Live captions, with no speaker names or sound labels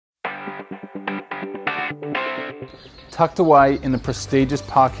tucked away in the prestigious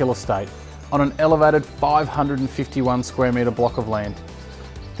Park Hill estate on an elevated 551 square metre block of land.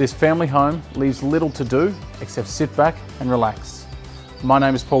 This family home leaves little to do except sit back and relax. My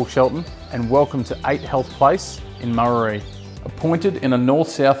name is Shelton and welcome to 8 Health Place in Murrarie. Appointed in a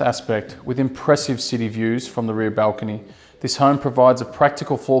north-south aspect with impressive city views from the rear balcony, this home provides a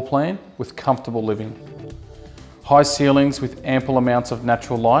practical floor plan with comfortable living. High ceilings with ample amounts of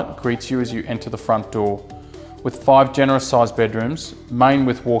natural light greets you as you enter the front door, with 5 generous sized bedrooms, main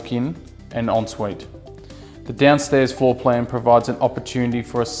with walk-in and ensuite. The downstairs floor plan provides an opportunity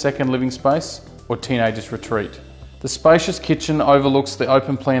for a second living space or teenagers' retreat. The spacious kitchen overlooks the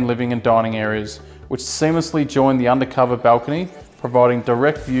open plan living and dining areas, which seamlessly join the undercover balcony, providing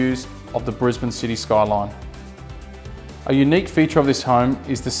direct views of the Brisbane city skyline. A unique feature of this home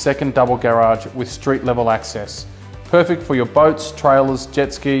is the second double garage with street level access, perfect for your boats, trailers,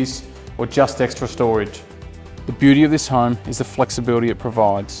 jet skis, or just extra storage. The beauty of this home is the flexibility it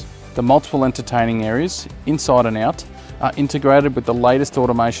provides. The multiple entertaining areas, inside and out, are integrated with the latest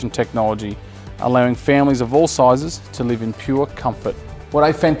automation technology, allowing families of all sizes to live in pure comfort. What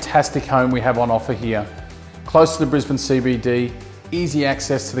a fantastic home we have on offer here. Close to the Brisbane CBD, easy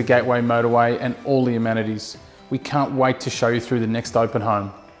access to the Gateway motorway and all the amenities. We can't wait to show you through the next open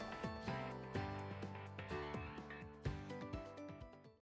home.